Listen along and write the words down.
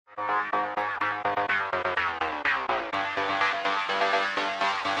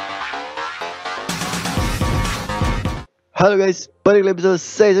Halo guys, balik lagi episode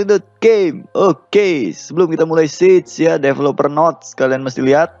isengdudegame. Oke, sebelum kita mulai Siege ya, developer notes, kalian mesti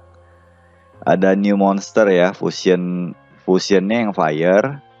lihat ada new monster ya, fusionnya yang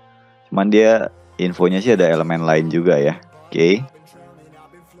fire. Cuman dia infonya sih ada elemen lain juga ya. Oke.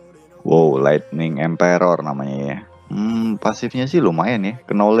 Wow, lightning emperor namanya ya. Pasifnya sih lumayan ya.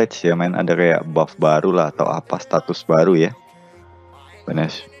 Knowledge ya men, ada kayak buff baru lah atau apa, status baru ya.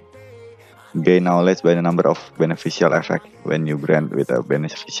 Gain knowledge by the number of beneficial effect when you brand with a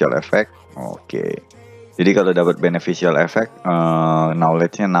beneficial effect. Oke. Jadi kalau dapat beneficial effect,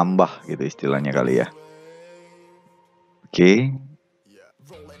 knowledge-nya nambah gitu istilahnya kali ya. Oke.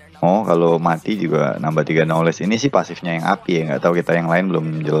 Oh, kalau mati juga nambah 3 knowledge. Ini sih pasifnya yang api ya, nggak tahu kita yang lain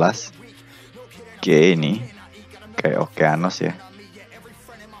belum jelas. Oke, ini kayak okeanos ya.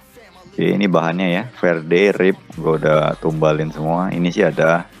 Oke, ini bahannya ya, verde, rib, gue udah tumbalin semua. Ini sih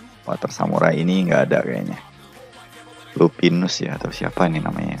ada water samurai, ini nggak ada kayaknya. Lupinus ya, atau siapa nih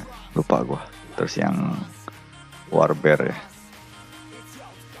namanya, lupa gue. Terus yang warbear ya.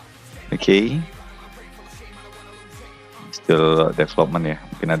 Oke. Still development ya,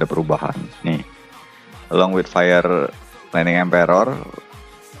 mungkin ada perubahan nih. Along with fire lightning emperor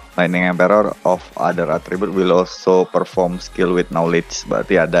of other attribute will also perform skill with knowledge.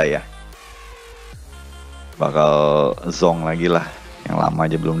 Berarti ada ya, bakal zong lagi lah. Yang lama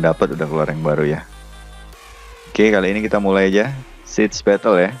aja belum dapat, udah keluar yang baru ya. Oke, kali ini kita mulai aja Siege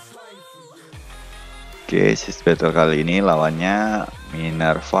Battle ya. Oke, Siege Battle kali ini lawannya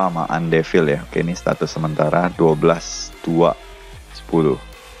Minerva sama AnDevil ya. Oke, ini status sementara 12, 2, 10.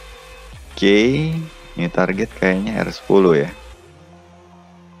 Oke, ini target kayaknya R10 ya.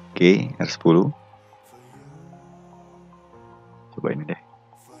 Oke, R10. Coba ini deh.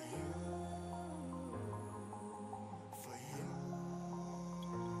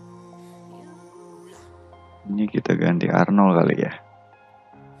 Ini kita ganti Arnold kali ya,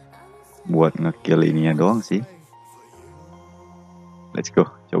 buat ngekill ininya doang sih. Let's go,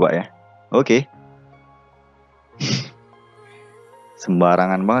 coba ya. Oke.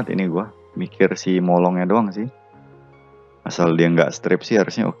 Sembarangan banget ini gua mikir si molongnya doang sih. Asal dia nggak strip sih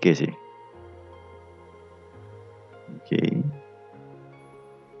harusnya oke sih. Oke.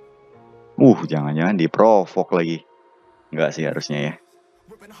 Jangan-jangan diprovok lagi. Nggak sih harusnya ya.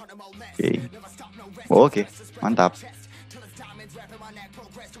 Oke, mantap.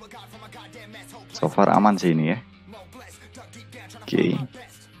 So far aman sih ini ya. Oke.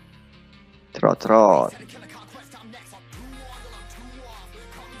 Trot.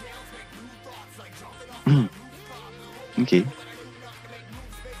 Oke.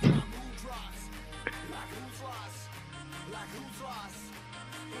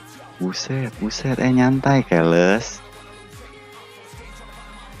 Buset, nyantai keles.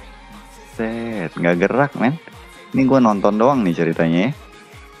 Nggak gerak men. Ini gue nonton doang nih ceritanya ya.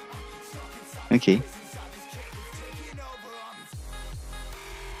 Oke.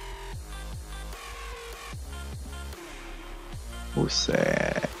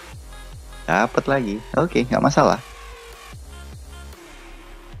 Buset, dapat lagi. Oke, nggak masalah.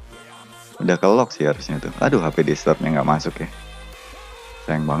 Udah ke lock sih harusnya tuh. Aduh, HP disturbnya nggak masuk ya.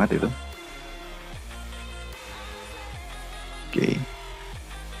 Sayang banget itu. Oke.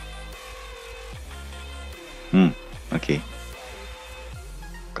 Oke.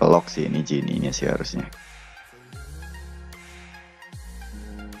 Kelok sih ini Jeanne-nya sih harusnya.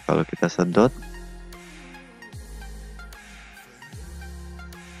 Kalau kita sedot,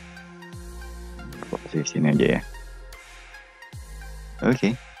 sini aja ya.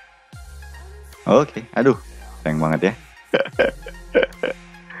 Oke. Aduh, sayang banget ya.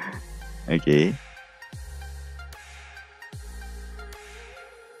 Oke.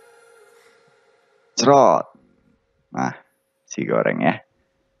 Cerot. Nah, si goreng ya.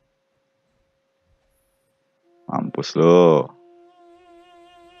 Mampus lo.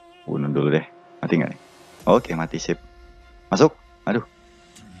 Bunuh dulu deh. Mati nggak nih? Oke, mati sip. Masuk. Aduh.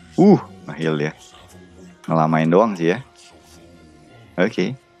 Ngehil ya. Ngelamain doang sih ya.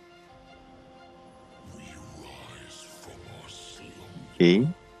 Oke.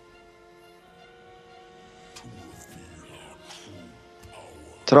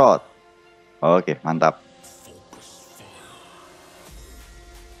 Cerot. Oke, mantap.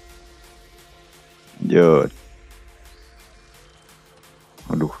 Lanjut.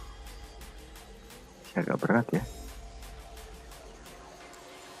 Aduh, agak berat ya.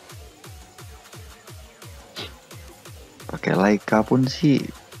 Pakai Laika pun sih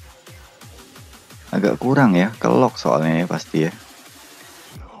agak kurang ya, kelok soalnya ya pasti ya.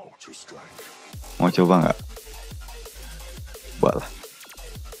 Mau coba nggak? Coba lah.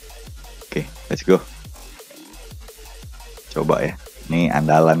 Oke, let's go. Coba ya. Ini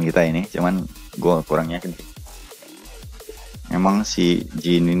andalan kita ini. Cuman gue kurang yakin sih. Emang si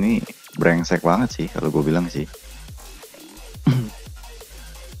Jeanne ini brengsek banget sih kalau gue bilang sih.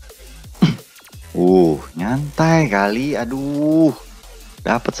 Nyantai kali. Aduh.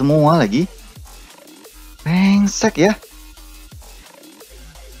 Dapat semua lagi. Brengsek ya.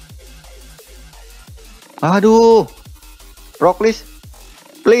 Aduh. Rock please.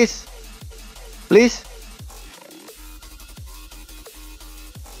 Please. Please.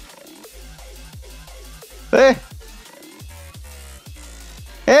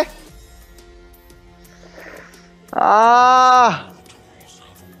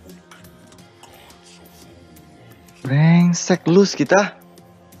 Brengsek lose kita.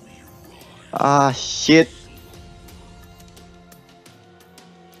 Shit.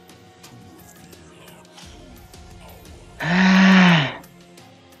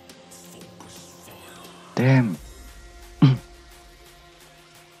 Damn.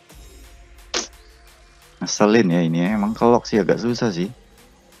 Ngeselin ya ini ya. Emang kelok sih agak susah sih.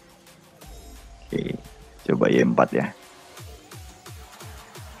 Oke, coba Y4 ya.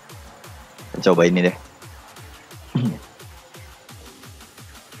 Coba ini deh.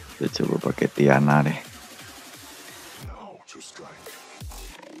 Kita coba pakai Tiana deh.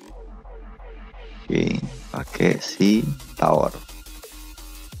 Oke, pakai si tower.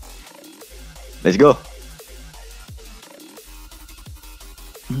 Let's go.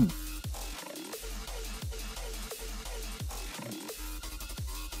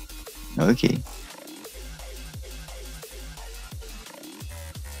 Oke.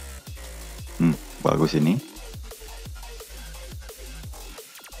 Bagus ini.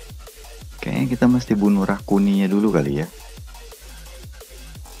 Kayaknya kita mesti bunuh rakuninya dulu kali ya.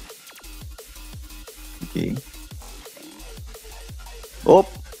 Oke. Oh,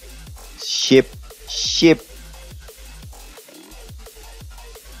 ship.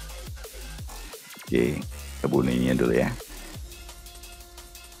 Oke, kita bunuh ini dulu ya.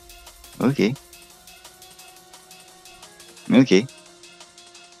 Oke.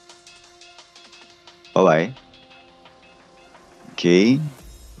 Bye-bye. Oke,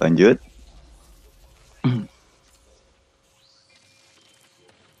 lanjut.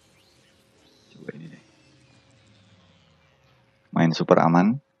 Coba ini deh. Main super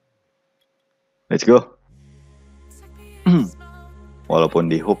aman. Let's go.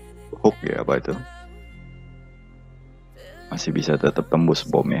 Walaupun di hook ya apa itu. Masih bisa tetap tembus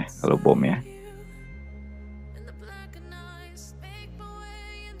bom ya, kalau bom ya.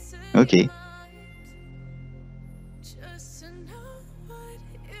 Oke.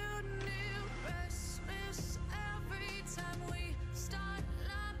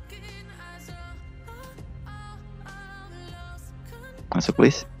 Masuk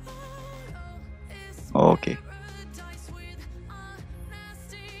please. Oke.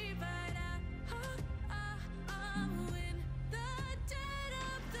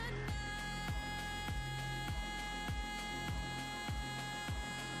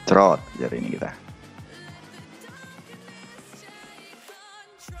 Trot jari ini kita.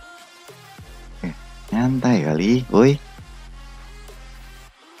 Nyantai kali, woi.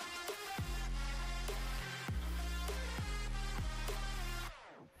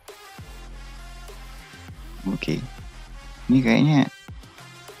 Oke. Ini kayaknya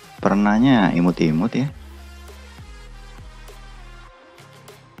pernahnya imut-imut ya.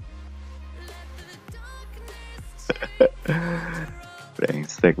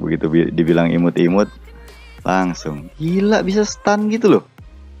 Brengsek, begitu dibilang imut-imut langsung gila bisa stun gitu loh.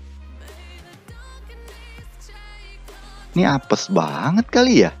 Ini apes banget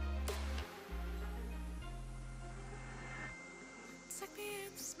kali ya.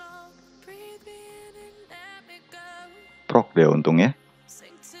 Proc deh untung ya.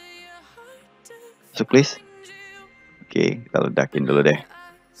 Masuk please. Oke, kita ledakin dulu deh.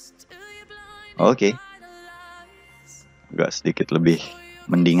 Oke. Agak sedikit lebih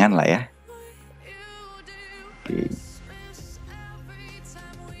mendingan lah ya. Oke.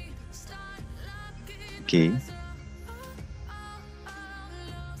 Oke.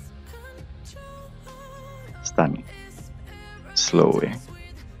 Stun. Slow ya.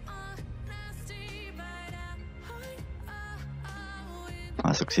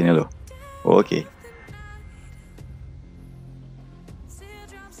 Masuk sini loh. Oke.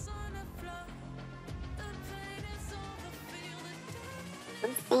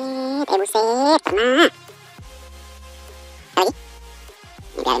 Buset, pernah. Lagi?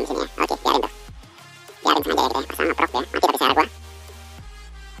 Ini biarin di sini ya. Oke, biarin tuh. Biarin sengaja ya kita ya. Sama proc ya. Mati tapi secara gua.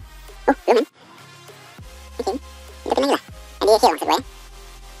 Lumayan. Oke. Hidupin lagi lah. Jadi heal maksud gue ya.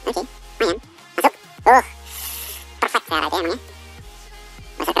 Oke, lumayan. Masuk. Perfect cara itu ya. Emang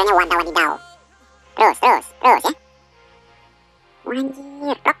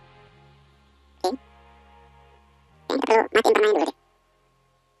Anjir, rock. Oke. Kayaknya kita perlu matiin permain dulu deh.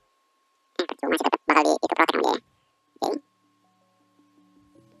 Percuma sih, tetap bakal di itu protek sama dia ya. Oke.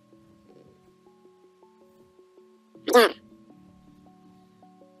 Hajar.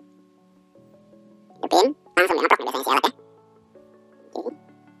 Hidupin, langsung dia ngeprok nih biasanya si alat ya.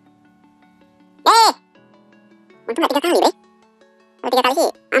 Oke. Untung gak 3 kali, bre. Kalau 3 kali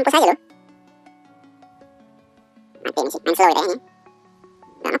sih, mampus aja lo. Mati nih sih, main slow ya ini.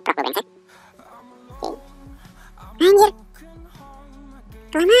 Gak ngeprok lo brengsek. Oke. Anjir.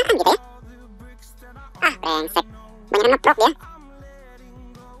 Kelamaan gitu ya. Ah, brengsek. Banyak ngeprok dia.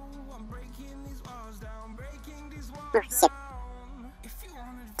 Shit.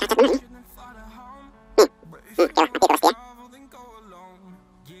 Cacat bener ini. Oke lah, mati terus dia.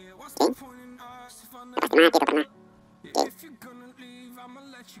 Oke. Pasti mati tuh pernah. Oke.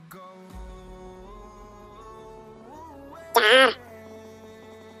 Car.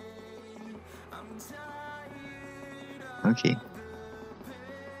 Oke.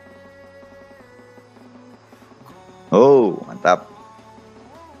 Oh, mantap.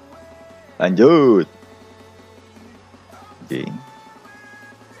 Lanjut. Oke.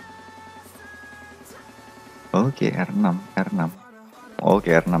 Oke, R6. Oke,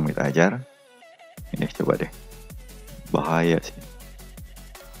 R6 kita ajar. Ini coba deh. Bahaya sih.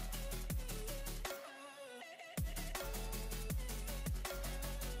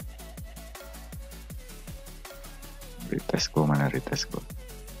 Retest go, mana retest go?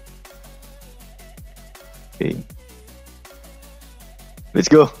 Oke. Let's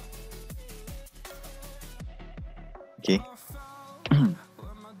go. Oke.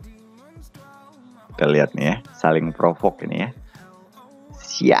 Kita lihat nih ya, saling provoke ini ya.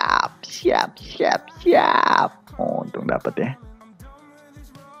 Siap. Oh, untung dapat ya.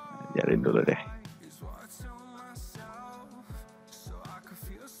 Ajarin dulu deh.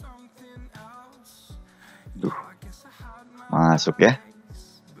 Duh. Masuk ya.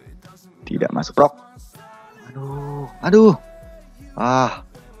 Tidak masuk prok. Aduh. Ah.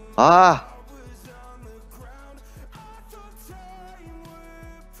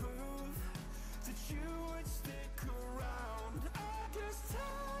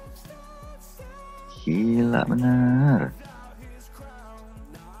 Gila bener.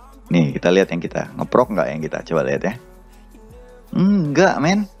 Nih kita lihat yang kita ngeprok nggak yang kita coba lihat ya. Enggak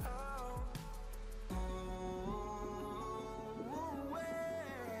men.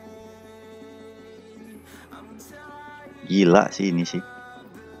 Gila sih ini sih.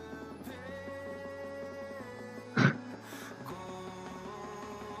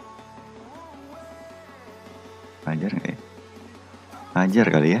 Ajar nggak ya? Ajar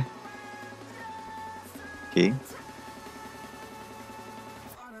kali ya. Oke.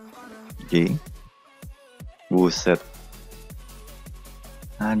 Buset.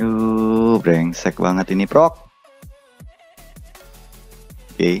 Aduh, brengsek banget ini, prok.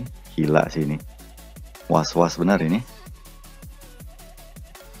 Oke, gila sih ini. Was-was benar ini.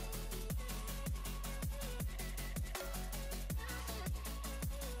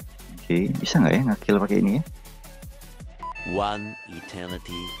 Oke, bisa nggak ya nge-kill pakai ini ya? One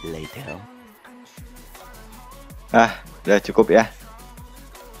eternity later. Ah, udah cukup ya.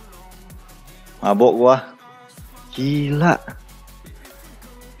 Mabok gua. Gila.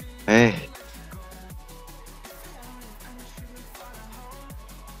 Oke.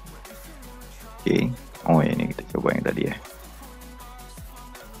 Oh, ini kita coba yang tadi ya.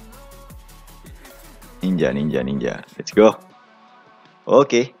 Ninja. Let's go.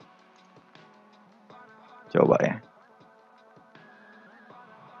 Oke. Coba ya.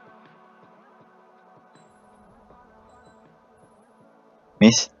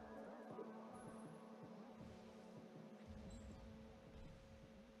 Miss.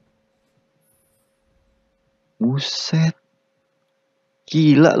 Buset.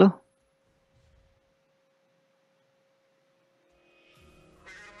 Gila loh.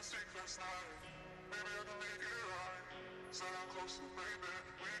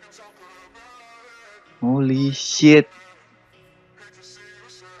 Holy shit.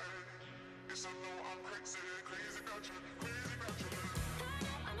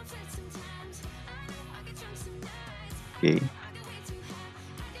 Oke.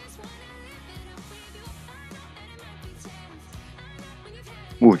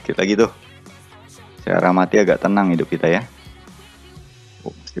 Dikit lagi tuh. Secara mati agak tenang hidup kita ya.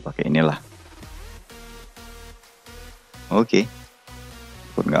 Oh, mesti pakai inilah. Oke.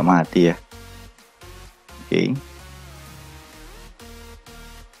 Pun nggak mati ya. Oke.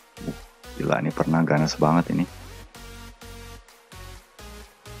 Gila, ini pernah ganas banget ini.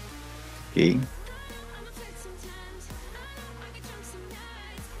 Oke.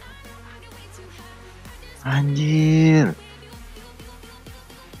 Anjir.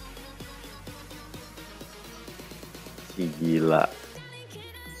 Si gila.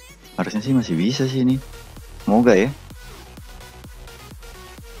 Harusnya sih masih bisa sih ini. Semoga ya.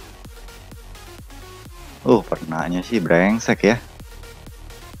 Pernahnya sih brengsek ya.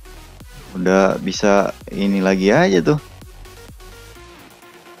 Udah bisa ini lagi aja tuh.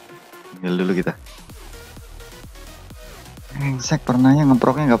 Ambil dulu kita. Brengsek pernahnya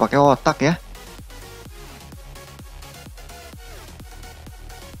ngeproknya nggak pakai otak ya.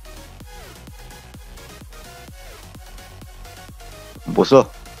 Mampus lo.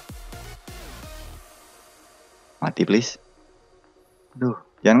 Mati please. Aduh,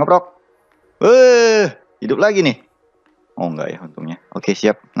 jangan ngeprok. Hidup lagi nih. Oh enggak ya untungnya. Oke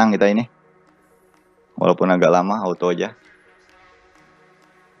siap, menang kita ini. Walaupun agak lama, auto aja.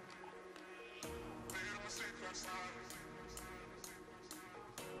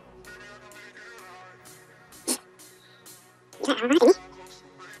 Ya amat ini.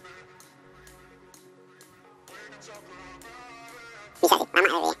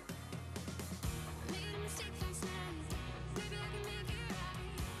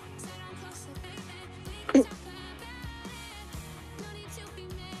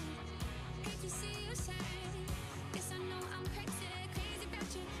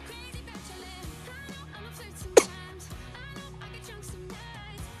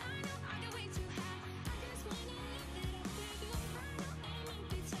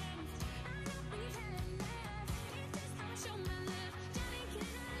 Bisa sih, lama ya.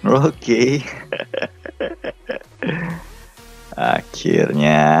 Oke.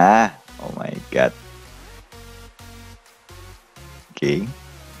 Akhirnya. Oh my god. Oke.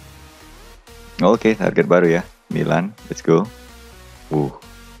 Oke, target baru ya. Milan, let's go.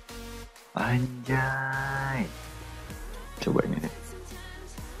 Anjay. Coba ini deh.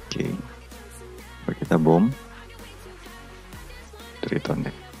 Oke. Coba kita bom. Triton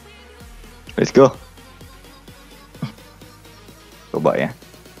deh. Let's go. Coba ya.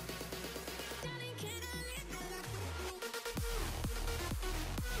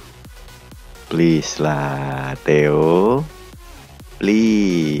 Please lah, Theo.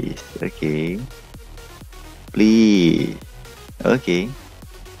 Please. Oke. Please. Oke.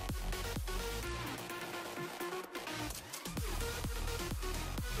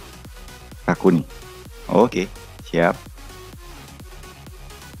 Aku nih. Oke, siap.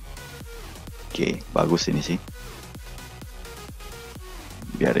 Oke, bagus ini sih.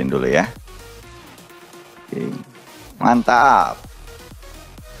 Biarin dulu ya. Oke. Mantap.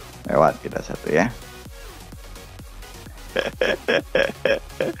 Lewat kita satu ya.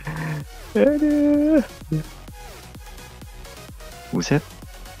 Aduh. Buset.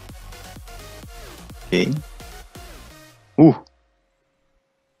 Oke.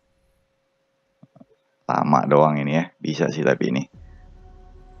 Lama doang ini ya. Bisa sih tapi ini.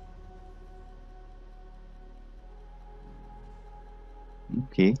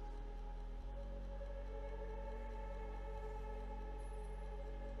 Oke.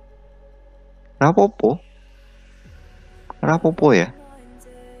 Rapopo ya.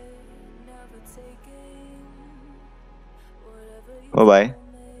 Bye bye.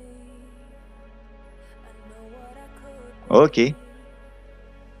 Oke.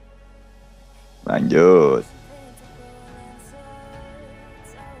 Lanjut.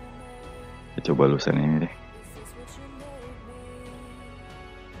 Coba lusan ini deh.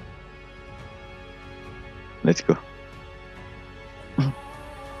 Let's go.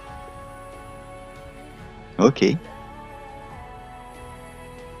 Oke.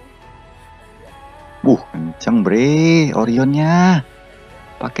 Kenceng bre, Orionnya.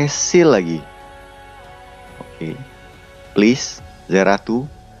 Pakai seal lagi. Oke. Please, Zeratu.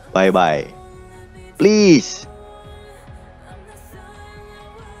 Bye bye. Please.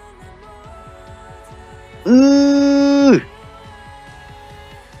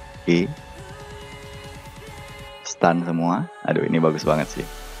 Oke. Stun semua. Aduh, ini bagus banget sih.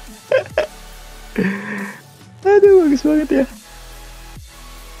 Aduh, bagus banget ya.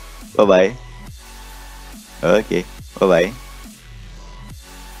 Bye bye. Oke, bye bye.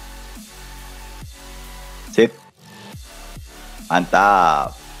 Sip.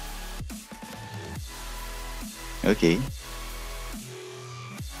 Mantap. Oke.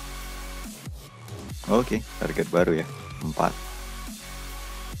 Oke, target baru ya. 4.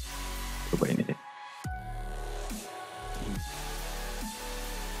 Coba ini deh.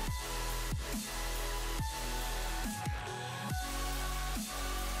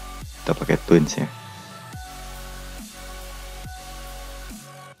 Kita pakai twins ya.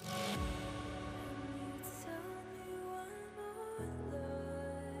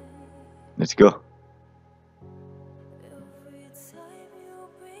 Let's go.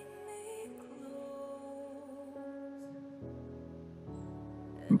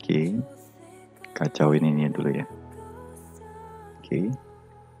 Kacauin ini dulu ya. Oke.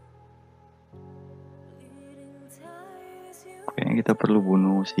 Kayaknya kita perlu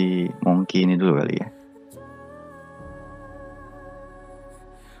bunuh si monkey ini dulu kali ya.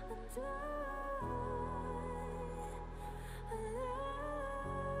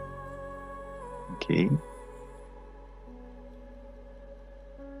 Oke.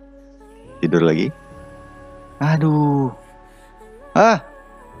 Tidur lagi. Aduh. Ah.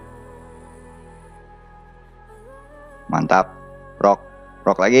 Mantap.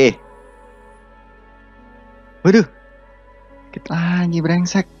 Rock lagi. Waduh. Dikit lagi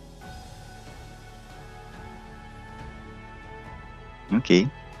brengsek. Oke.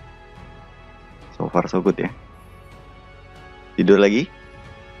 So far so good ya. Tidur lagi.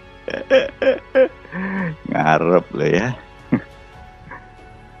 Ngarep lo ya.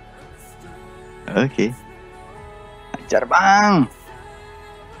 Oke. Ajar bang.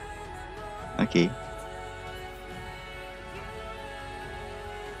 Oke.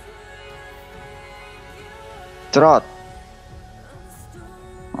 Cerot.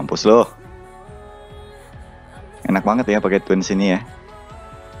 Mampus lo. Enak banget ya pakai twins ini ya.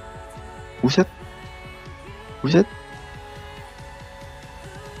 Buset. Buset.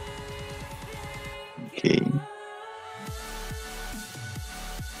 Oke.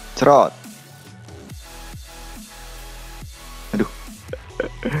 Cerot. Aduh.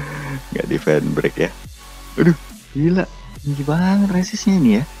 Gak defend break ya. Aduh, gila. Tinggi banget resistnya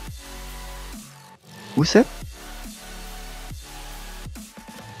ini ya. Buset.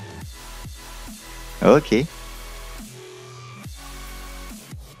 Oke.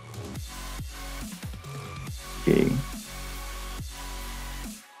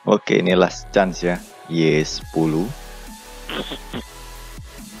 Oke, ini last chance ya. Yes, 10.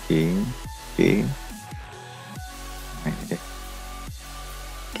 Oke. Nah, ini deh.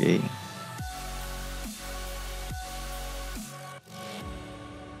 Oke.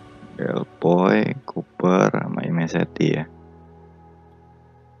 Delpoy, Cooper, sama Imeseti ya.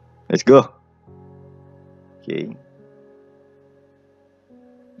 Let's go. Oke.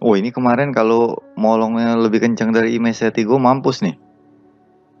 Oh, ini kemarin kalau molongnya lebih kencang dari Imeseti gue mampus nih.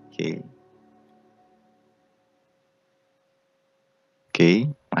 Oke,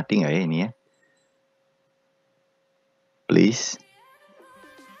 mati nggak ya ini ya? Please.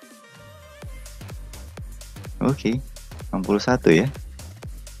 Oke, 61 ya.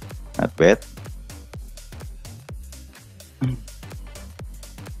 Not bad.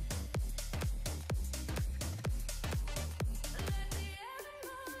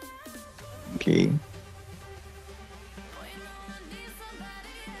 Oke.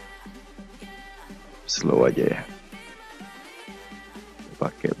 Slow aja ya.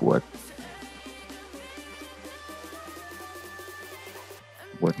 Pakai buat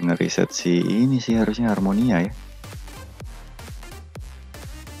ngeriset si ini sih harusnya Harmonia ya.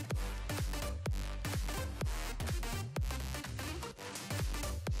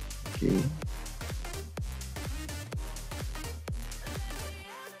 Oke.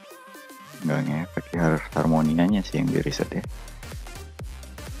 Nggak ngefek ya, harus Harmonianya sih yang di reset ya.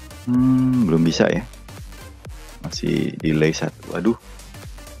 Belum bisa ya. Masih delay 1. Waduh.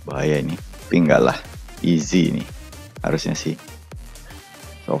 Bahaya ini. Tapi enggak lah. Easy ini. Harusnya sih.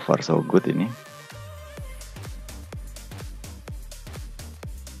 So far so good ini.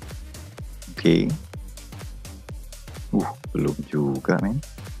 Oke. Belum juga men.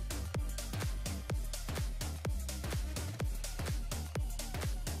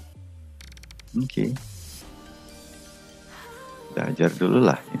 Oke. Kita ajar dulu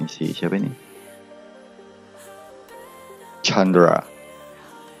lah. Ini siapa ini? Chandra.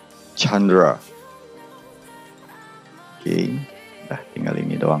 Oke. Udah tinggal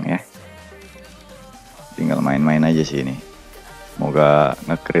ini doang ya. Tinggal main-main aja sih ini. Semoga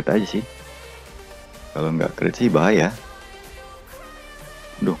nge-crit aja sih. Kalau nggak crit sih bahaya.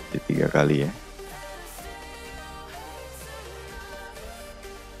 Duh, di 3 kali ya.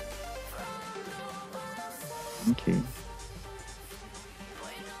 Oke.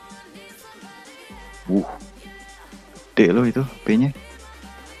 Gede loh itu P-nya.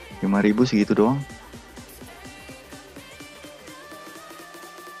 5.000 segitu doang.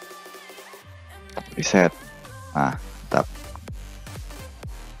 Reset. Nah, tap.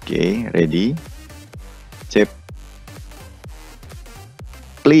 Oke, ready. Sip.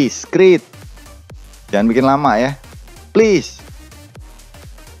 Please, crit. Jangan bikin lama ya. Please.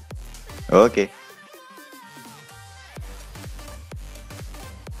 Oke.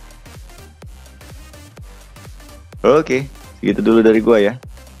 Oke, segitu dulu dari gua ya.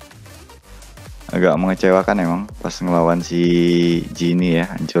 Agak mengecewakan emang pas ngelawan si Jeanne ya,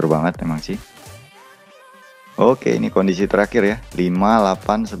 hancur banget emang sih. Oke, ini kondisi terakhir ya. 5,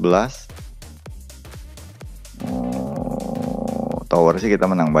 8, 11. Tower sih kita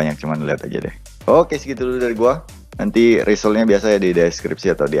menang banyak, cuman lihat aja deh. Oke, segitu dulu dari gua. Nanti resultnya biasa ya di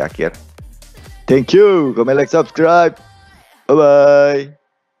deskripsi atau di akhir. Thank you, comment, like, subscribe. Bye bye.